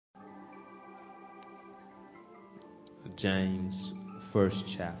James, first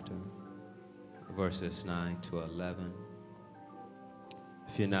chapter, verses 9 to 11.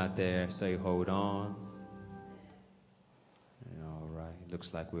 If you're not there, say hold on. All right,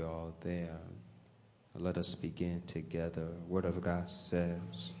 looks like we're all there. Let us begin together. Word of God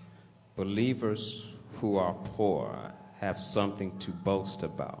says, believers who are poor have something to boast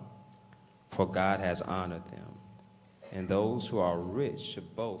about, for God has honored them. And those who are rich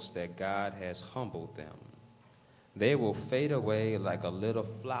boast that God has humbled them. They will fade away like a little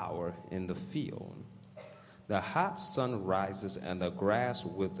flower in the field. The hot sun rises and the grass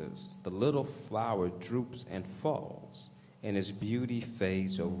withers. The little flower droops and falls, and its beauty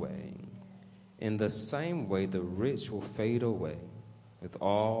fades away. In the same way, the rich will fade away with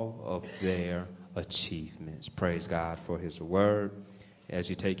all of their achievements. Praise God for his word. As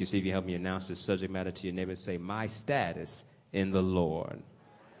you take your seat, you help me announce this subject matter to your neighbor. Say, my status in the Lord.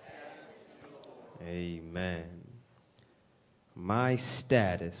 Amen. My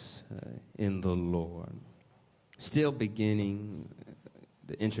status in the Lord. Still beginning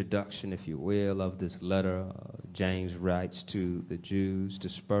the introduction, if you will, of this letter James writes to the Jews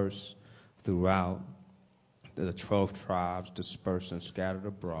dispersed throughout the 12 tribes, dispersed and scattered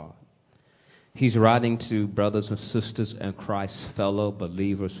abroad. He's writing to brothers and sisters and Christ's fellow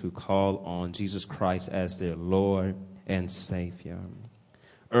believers who call on Jesus Christ as their Lord and Savior.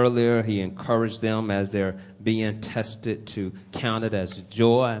 Earlier, he encouraged them as they're being tested to count it as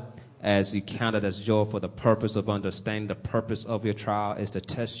joy, as you count it as joy for the purpose of understanding the purpose of your trial is to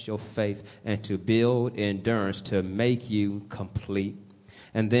test your faith and to build endurance to make you complete.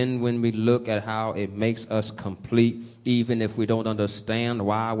 And then when we look at how it makes us complete, even if we don't understand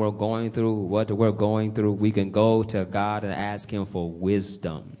why we're going through what we're going through, we can go to God and ask him for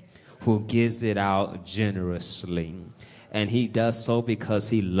wisdom, who gives it out generously. And he does so because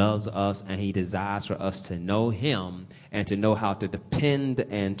he loves us and he desires for us to know him and to know how to depend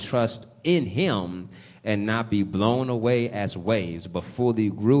and trust in him and not be blown away as waves, but fully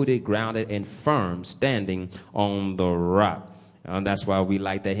rooted, grounded, and firm, standing on the rock. And that's why we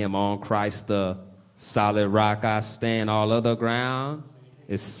like the hymn, on Christ the solid rock I stand, all other ground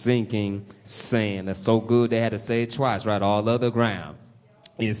is sinking sand. That's so good they had to say it twice, right? All other ground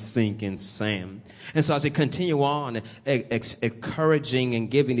is sinking sand. And so as we continue on, encouraging and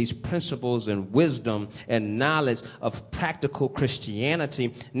giving these principles and wisdom and knowledge of practical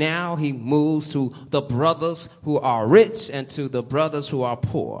Christianity, now he moves to the brothers who are rich and to the brothers who are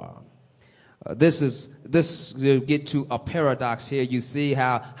poor. You get to a paradox here. You see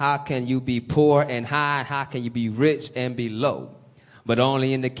how can you be poor and high? How can you be rich and be low? But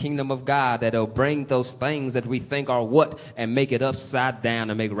only in the kingdom of God that will bring those things that we think are what and make it upside down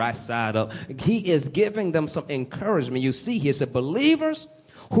and make right side up. He is giving them some encouragement. You see, he said, believers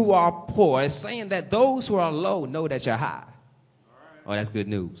who are poor is saying that those who are low know that you're high. Oh, that's good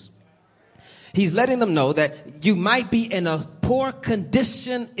news. He's letting them know that you might be in a poor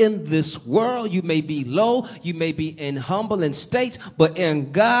condition in this world. You may be low. You may be in humble states, but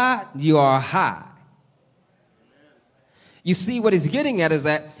in God, you are high. You see, what he's getting at is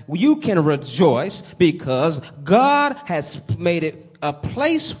that you can rejoice because God has made it a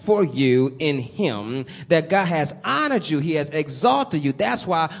place for you in him, that God has honored you. He has exalted you. That's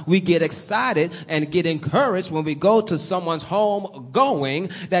why we get excited and get encouraged when we go to someone's home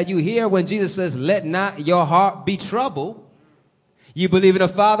going, that you hear when Jesus says, let not your heart be troubled. You believe in the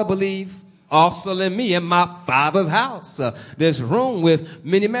Father, believe also in me, in my Father's house. There's room with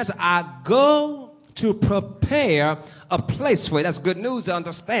many mansions. I go to prepare a place for you. That's good news,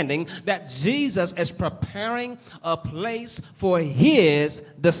 understanding that Jesus is preparing a place for his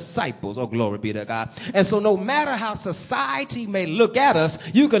disciples. Oh, glory be to God. And so no matter how society may look at us,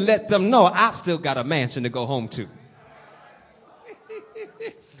 you can let them know I still got a mansion to go home to.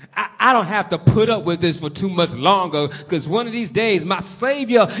 I don't have to put up with this for too much longer, because one of these days my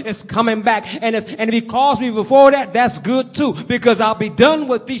Savior is coming back. And if he calls me before that, that's good too, because I'll be done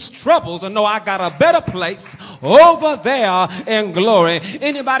with these troubles and know I got a better place over there in glory.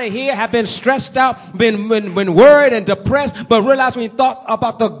 Anybody here have been stressed out, been worried and depressed, but realize when you thought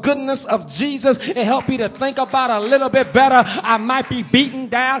about the goodness of Jesus, it helped you to think about a little bit better. I might be beaten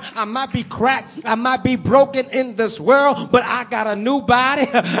down. I might be cracked. I might be broken in this world, but I got a new body.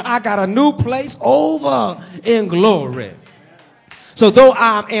 I got a new place over in glory. So though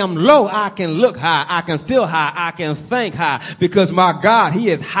I am low, I can look high, I can feel high, I can think high, because my God, he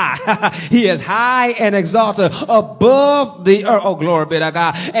is high. He is high and exalted above the earth. Oh, glory be to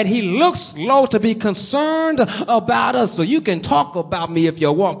God. And he looks low to be concerned about us. So you can talk about me if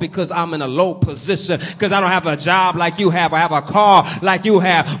you want, because I'm in a low position, because I don't have a job like you have. I have a car like you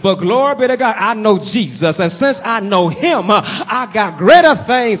have. But glory be to God, I know Jesus. And since I know him, I got greater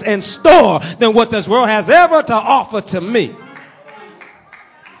things in store than what this world has ever to offer to me.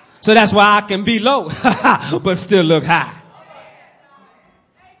 So that's why I can be low, but still look high.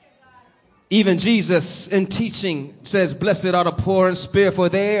 Even Jesus in teaching says, blessed are the poor in spirit, for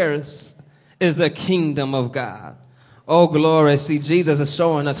theirs is the kingdom of God. Oh, glory. See, Jesus is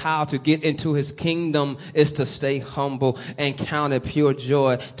showing us how to get into his kingdom is to stay humble and count it pure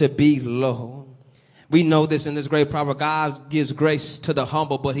joy to be low. We know this in this great proverb. God gives grace to the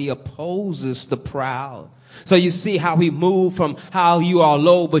humble, but he opposes the proud. So you see how we move from how you are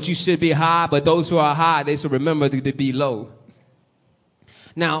low, but you should be high. But those who are high, they should remember to be low.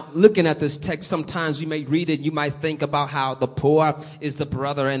 Now, looking at this text, sometimes you may read it. You might think about how the poor is the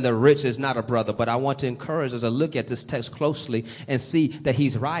brother and the rich is not a brother. But I want to encourage us to look at this text closely and see that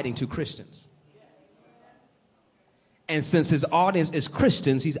he's writing to Christians. And since his audience is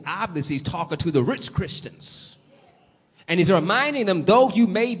Christians, he's obviously talking to the rich Christians. And he's reminding them, though you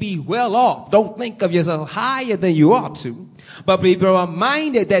may be well off, don't think of yourself higher than you ought to. But be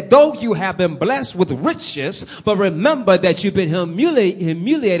reminded that though you have been blessed with riches, but remember that you've been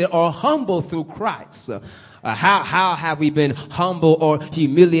humiliated or humble through Christ. How have we been humble or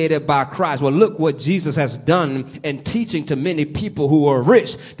humiliated by Christ? Well, look what Jesus has done in teaching to many people who are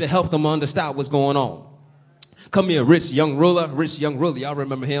rich to help them understand what's going on. Come here, rich young ruler. Y'all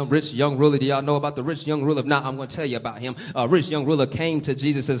remember him? Rich young ruler. Do y'all know about the rich young ruler? If not, I'm going to tell you about him. A rich young ruler came to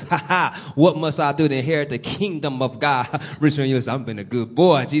Jesus and says, what must I do to inherit the kingdom of God? Rich young ruler said, I've been a good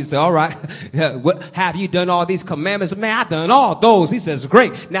boy. Jesus said, all right. What, have you done all these commandments? Man, I've done all those. He says,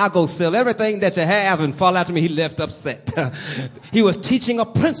 great. Now go sell everything that you have and follow after me. He left upset. He was teaching a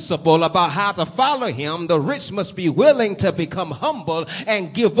principle about how to follow him. The rich must be willing to become humble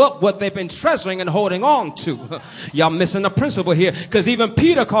and give up what they've been treasuring and holding on to. Y'all missing the principle here, because even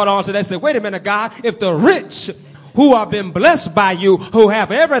Peter caught on to that and said, wait a minute, God, if the rich who have been blessed by you, who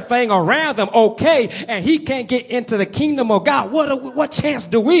have everything around them okay, and he can't get into the kingdom of God, what chance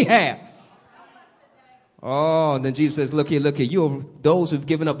do we have? Oh, and then Jesus says, look here, those who've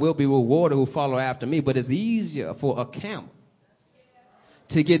given up will be rewarded who follow after me, but it's easier for a camel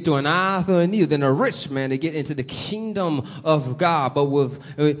to get through an eye through a needle than a rich man to get into the kingdom of God. But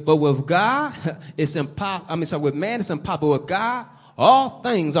with God, it's impossible. With man, it's impossible. With God, all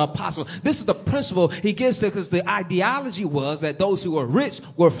things are possible. This is the principle he gives to, because the ideology was that those who were rich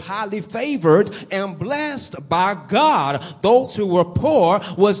were highly favored and blessed by God. Those who were poor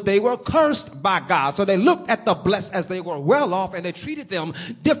they were cursed by God. So they looked at the blessed as they were well off, and they treated them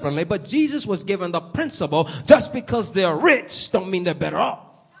differently. But Jesus was given the principle, just because they're rich don't mean they're better off.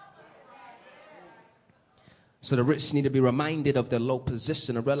 So the rich need to be reminded of their low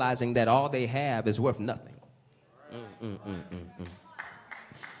position and realizing that all they have is worth nothing.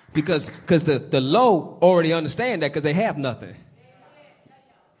 Because the low already understand that, because they have nothing.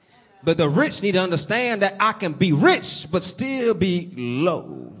 But the rich need to understand that I can be rich but still be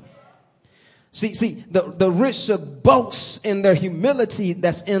low. See, the rich should boast in their humility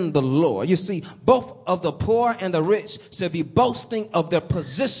that's in the Lord. You see, both of the poor and the rich should be boasting of their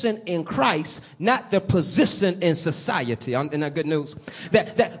position in Christ, not their position in society. Isn't that good news?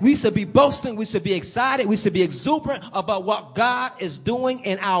 That we should be boasting, we should be excited, we should be exuberant about what God is doing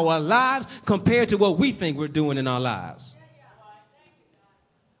in our lives compared to what we think we're doing in our lives.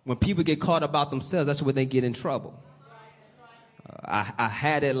 When people get caught about themselves, that's where they get in trouble. I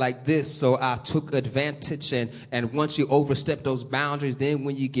had it like this, so I took advantage, and once you overstep those boundaries, then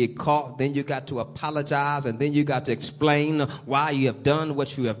when you get caught, then you got to apologize, and then you got to explain why you have done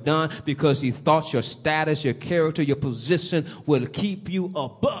what you have done, because you thought your status, your character, your position would keep you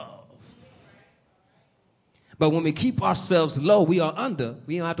above. But when we keep ourselves low, we are under.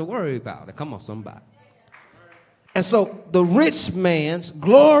 We don't have to worry about it. Come on, somebody. And so the rich man's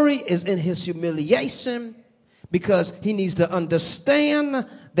glory is in his humiliation, because he needs to understand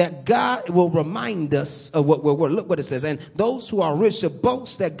that God will remind us of what we're worth. Look what it says. And those who are rich should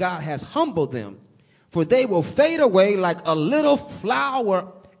boast that God has humbled them, for they will fade away like a little flower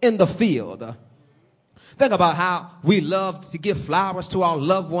in the field. Think about how we love to give flowers to our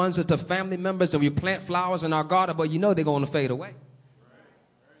loved ones and to family members, and we plant flowers in our garden, but you know they're going to fade away.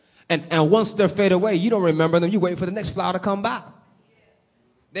 And once they're fade away, you don't remember them. You're waiting for the next flower to come by.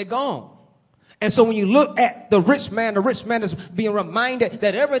 They're gone. And so when you look at the rich man is being reminded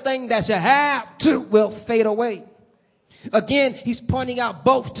that everything that you have too will fade away. Again, he's pointing out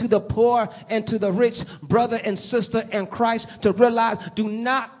both to the poor and to the rich, brother and sister in Christ, to realize, do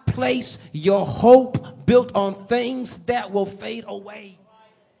not place your hope built on things that will fade away.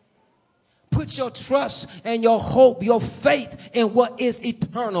 Put your trust and your hope, your faith in what is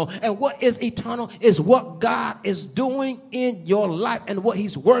eternal. And what is eternal is what God is doing in your life and what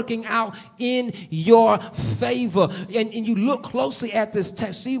he's working out in your favor. And you look closely at this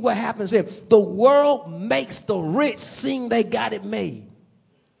text, see what happens here. The world makes the rich seem they got it made.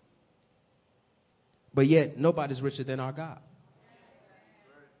 But yet nobody's richer than our God.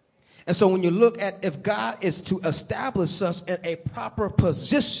 And so when you look at if God is to establish us in a proper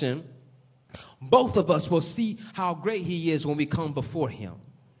position, both of us will see how great he is when we come before him.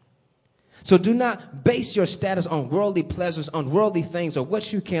 So do not base your status on worldly pleasures, on worldly things, or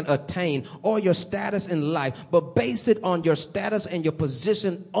what you can attain, or your status in life, but base it on your status and your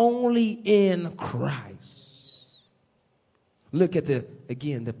position only in Christ. Look at the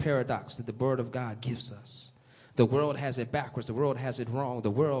paradox that the word of God gives us. The world has it backwards. The world has it wrong.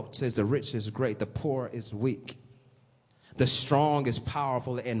 The world says the rich is great. The poor is weak. The strong is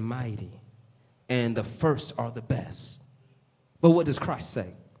powerful and mighty. And the first are the best. But what does Christ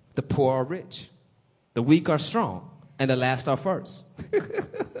say? The poor are rich, the weak are strong, and the last are first.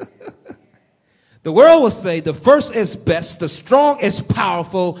 The world will say the first is best, the strong is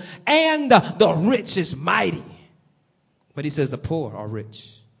powerful, and the rich is mighty. But he says the poor are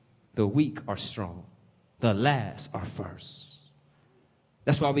rich, the weak are strong, the last are first.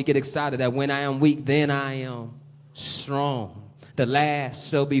 That's why we get excited that when I am weak, then I am strong. The last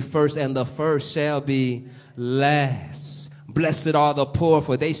shall be first, and the first shall be last. Blessed are the poor,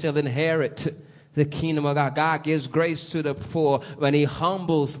 for they shall inherit the kingdom of God. God gives grace to the poor when he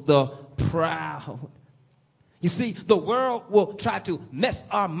humbles the proud. You see, the world will try to mess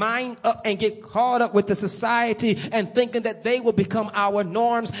our mind up and get caught up with the society and thinking that they will become our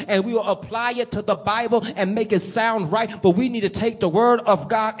norms and we will apply it to the Bible and make it sound right. But we need to take the word of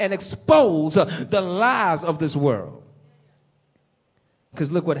God and expose the lies of this world. Because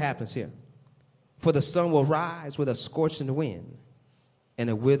look what happens here. For the sun will rise with a scorching wind, and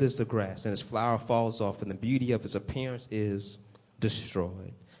it withers the grass, and its flower falls off, and the beauty of his appearance is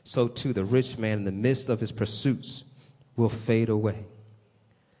destroyed. So too the rich man in the midst of his pursuits will fade away.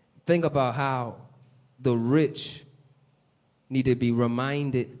 Think about how the rich need to be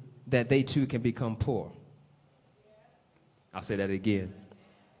reminded that they too can become poor. I'll say that again.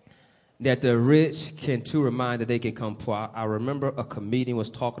 That the rich can too remind that they can come poor. I remember a comedian was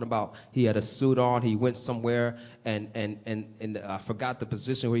talking about he had a suit on. He went somewhere and I forgot the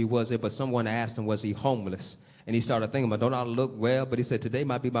position where he was in, but someone asked him, was he homeless? And he started thinking, don't I look well? But he said, today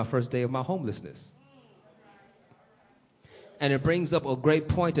might be my first day of my homelessness. And it brings up a great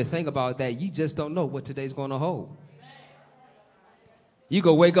point to think about that you just don't know what today's going to hold. You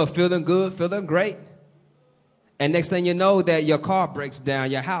go wake up feeling good, feeling great. And next thing you know that your car breaks down,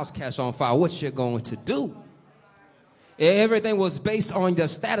 your house catches on fire. What you're going to do? Everything was based on your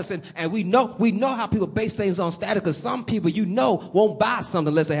status. And we know how people base things on status because some people, won't buy something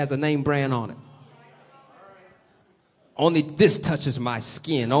unless it has a name brand on it. Only this touches my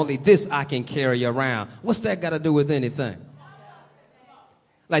skin. Only this I can carry around. What's that got to do with anything?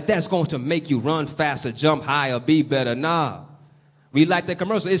 Like that's going to make you run faster, jump higher, be better. Nah. We like the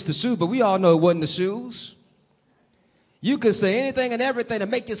commercial. It's the shoes, but we all know it wasn't the shoes. You can say anything and everything to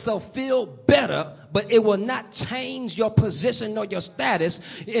make yourself feel better, but it will not change your position or your status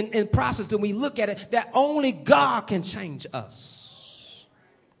in process. When we look at it, that only God can change us.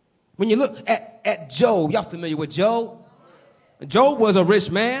 When you look at Job, y'all familiar with Job? Job was a rich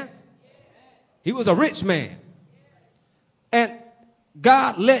man. He was a rich man. And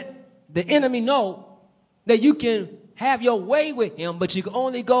God let the enemy know that you can have your way with him, but you can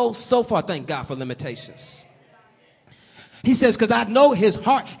only go so far. Thank God for limitations. He says, because I know his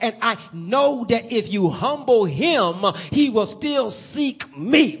heart, and I know that if you humble him, he will still seek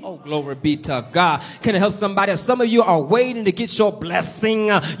me. Oh, glory be to God. Can it help somebody? Some of you are waiting to get your blessing.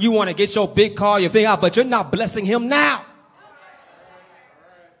 You want to get your big car, your thing out, but you're not blessing him now.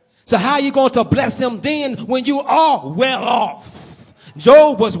 So how are you going to bless him then when you are well off?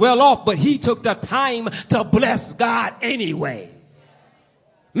 Job was well off, but he took the time to bless God anyway.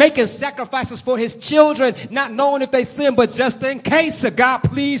 Making sacrifices for his children, not knowing if they sin, but just in case, God,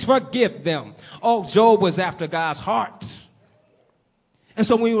 please forgive them. Oh, Job was after God's heart. And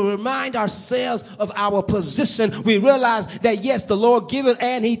so when we remind ourselves of our position, we realize that, yes, the Lord giveth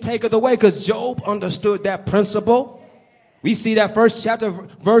and he taketh away, because Job understood that principle. We see that first chapter,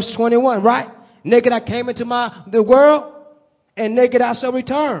 verse 21, right? Naked I came into the world, and naked I shall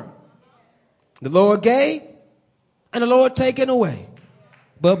return. The Lord gave, and the Lord taken away.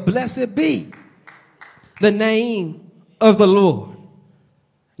 But blessed be the name of the Lord.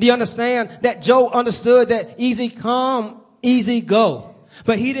 Do you understand that Job understood that easy come, easy go?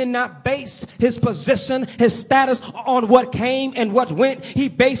 But he did not base his position, his status on what came and what went. He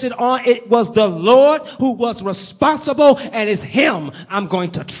based it on it was the Lord who was responsible, and it's him I'm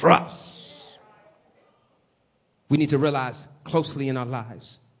going to trust. We need to realize closely in our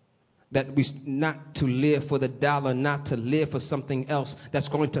lives that we not to live for the dollar, not to live for something else that's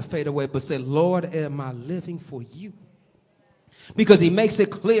going to fade away, but say, Lord, am I living for you? Because he makes it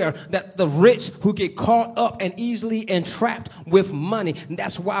clear that the rich who get caught up and easily entrapped with money,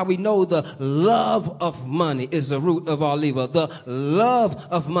 that's why we know the love of money is the root of all evil. The love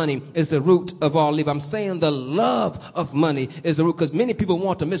of money is the root of all evil. I'm saying the love of money is the root because many people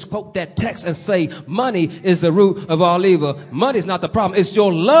want to misquote that text and say money is the root of all evil. Money is not the problem. It's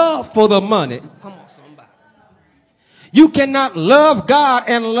your love for the money. Come on, somebody. You cannot love God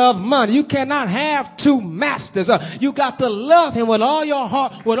and love money. You cannot have two masters. You got to love him with all your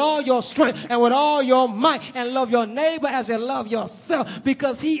heart, with all your strength, and with all your might, and love your neighbor as you love yourself,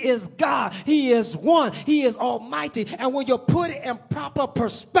 because he is God. He is one. He is almighty. And when you put it in proper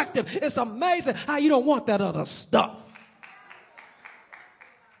perspective, it's amazing how you don't want that other stuff.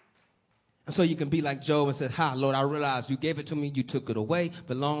 And so you can be like Job and say, hi, Lord, I realize you gave it to me. You took it away.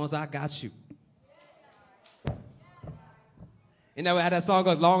 But as long as I got you. You know how that song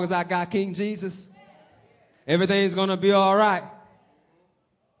goes, as long as I got King Jesus, everything's going to be all right.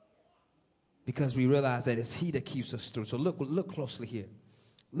 Because we realize that it's he that keeps us through. So look closely here.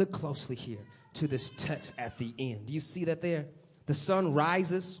 Look closely here to this text at the end. Do you see that there? The sun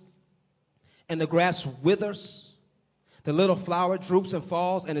rises and the grass withers. The little flower droops and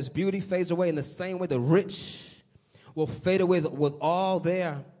falls and its beauty fades away. In the same way, the rich will fade away with all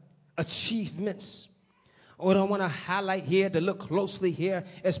their achievements. What I want to highlight here, to look closely here,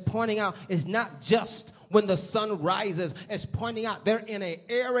 is pointing out it's not just when the sun rises. It's pointing out they're in an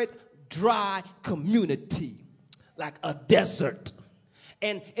arid, dry community, like a desert.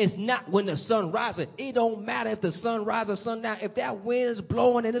 And it's not when the sun rises. It don't matter if the sun rises or sundown. If that wind is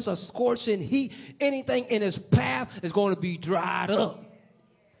blowing and it's a scorching heat, anything in its path is going to be dried up.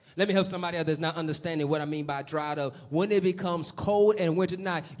 Let me help somebody else that's not understanding what I mean by dried up. When it becomes cold and winter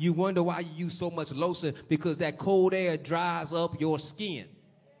night, you wonder why you use so much lotion, because that cold air dries up your skin.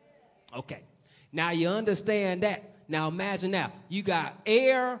 Okay. Now you understand that. Now imagine now, you got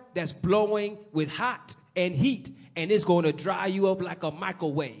air that's blowing with hot and heat, and it's going to dry you up like a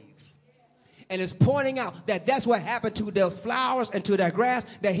microwave. And it's pointing out that that's what happened to the flowers and to that grass,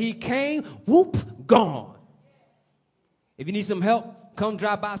 that he came, whoop, gone. If you need some help, come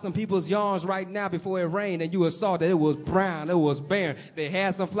drive by some people's yards right now before it rained, and you will saw that it was brown, it was barren. They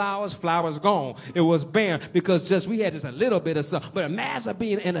had some flowers gone. It was barren because we had just a little bit of sun. But imagine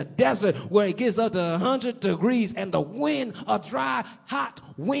being in a desert where it gets up to 100 degrees and the wind, a dry, hot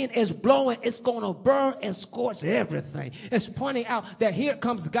wind is blowing. It's going to burn and scorch everything. It's pointing out that here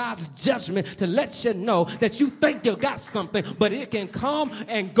comes God's judgment to let you know that you think you got something, but it can come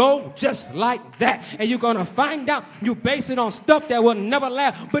and go just like that. And you're going to find out you base it on stuff that will never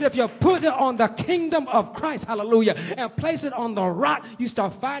last. But if you put it on the kingdom of Christ, hallelujah, and place it on the rock, you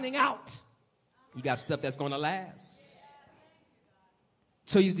start finding out you got stuff that's going to last.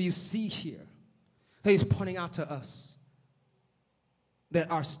 So you see here, he's pointing out to us that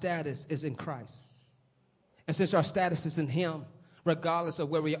our status is in Christ. And since our status is in him, regardless of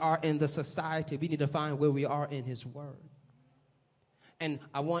where we are in the society, we need to find where we are in his word. And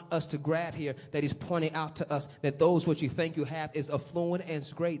I want us to grab here that he's pointing out to us that those what you think you have is affluent and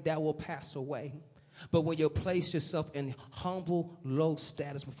is great, that will pass away. But when you place yourself in humble, low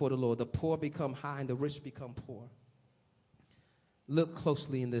status before the Lord, the poor become high and the rich become poor. Look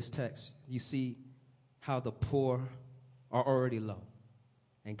closely in this text. You see how the poor are already low,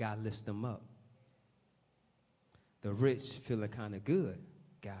 and God lifts them up. The rich feeling kind of good,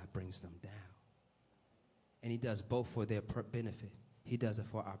 God brings them down. And he does both for their benefit. He does it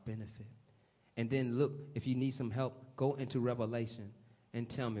for our benefit. And then look, if you need some help, go into Revelation and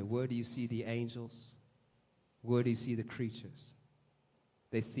tell me, where do you see the angels? Where do you see the creatures?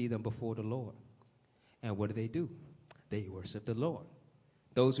 They see them before the Lord. And what do? They worship the Lord.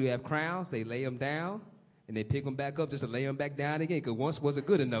 Those who have crowns, they lay them down And they pick them back up just to lay them back down again, because once wasn't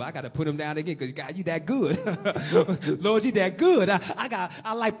good enough. I got to put them down again, because God, you that good. Lord, you that good.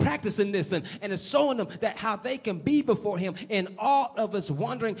 I like practicing this, and it's showing them that how they can be before him in all of us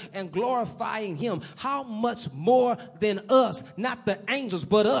wondering and glorifying him. How much more than us, not the angels,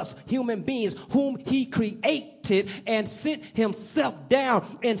 but us, human beings, whom he created and sent himself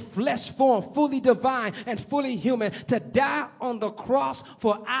down in flesh form, fully divine and fully human, to die on the cross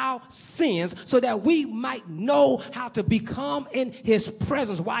for our sins so that we might know how to become in his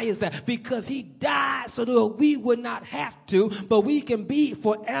presence. Why is that? Because he died so that we would not have to, but we can be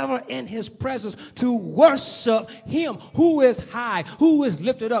forever in his presence to worship him who is high, who is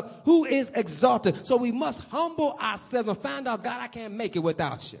lifted up, who is exalted. So we must humble ourselves and find out, God, I can't make it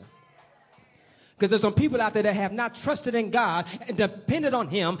without you. Because there's some people out there that have not trusted in God and depended on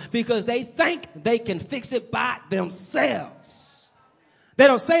him because they think they can fix it by themselves. They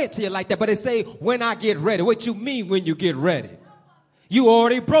don't say it to you like that, but they say, when I get ready. What you mean when you get ready? You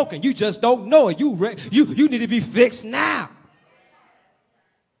already broken. You just don't know it. You need to be fixed now.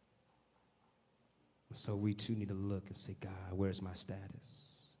 So we too need to look and say, God, where's my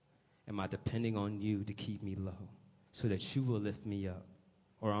status? Am I depending on you to keep me low so that you will lift me up?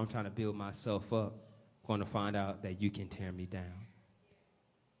 Or I'm trying to build myself up, going to find out that you can tear me down.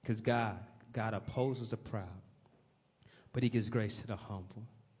 Because God opposes the proud, but he gives grace to the humble.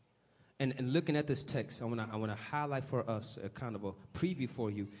 And looking at this text, I want to highlight for us a kind of a preview for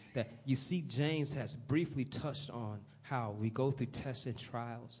you that you see James has briefly touched on how we go through tests and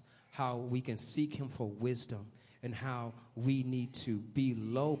trials, how we can seek him for wisdom, and how we need to be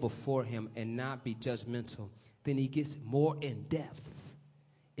low before him and not be judgmental. Then he gets more in depth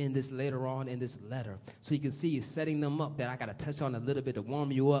in this later on in this letter. So you can see he's setting them up that I got to touch on a little bit to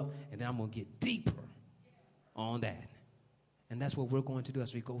warm you up, and then I'm going to get deeper on that. And that's what we're going to do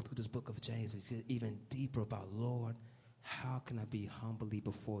as we go through this book of James. It's get even deeper about, Lord, how can I be humbly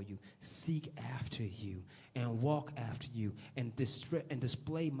before you, seek after you, and walk after you, and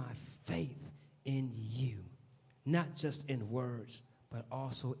display my faith in you, not just in words, but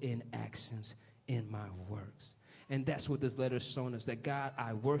also in actions, in my works. And that's what this letter is showing us, that God,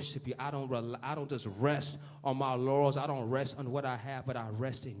 I worship you. I don't just rest on my laurels. I don't rest on what I have, but I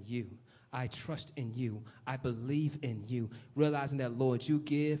rest in you. I trust in you. I believe in you, realizing that, Lord, you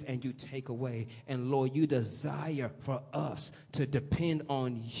give and you take away. And, Lord, you desire for us to depend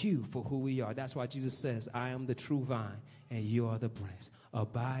on you for who we are. That's why Jesus says, I am the true vine and you are the branch.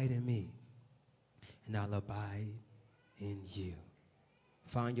 Abide in me and I'll abide in you.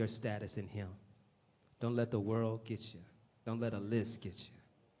 Find your status in him. Don't let the world get you. Don't let a list get you.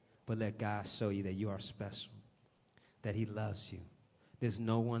 But let God show you that you are special, that he loves you. There's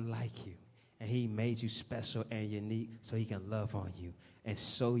no one like you. And he made you special and unique so he can love on you and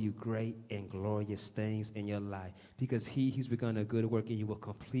show you great and glorious things in your life. Because he's begun a good work and you will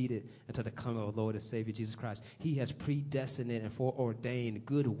complete it until the coming of our Lord and Savior Jesus Christ. He has predestined and foreordained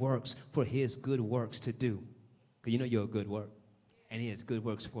good works for his good works to do. Because you know you're a good work. And he has good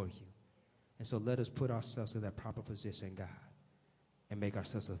works for you. And so let us put ourselves in that proper position, God, and make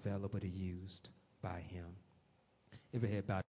ourselves available to be used by him. Every head bowed.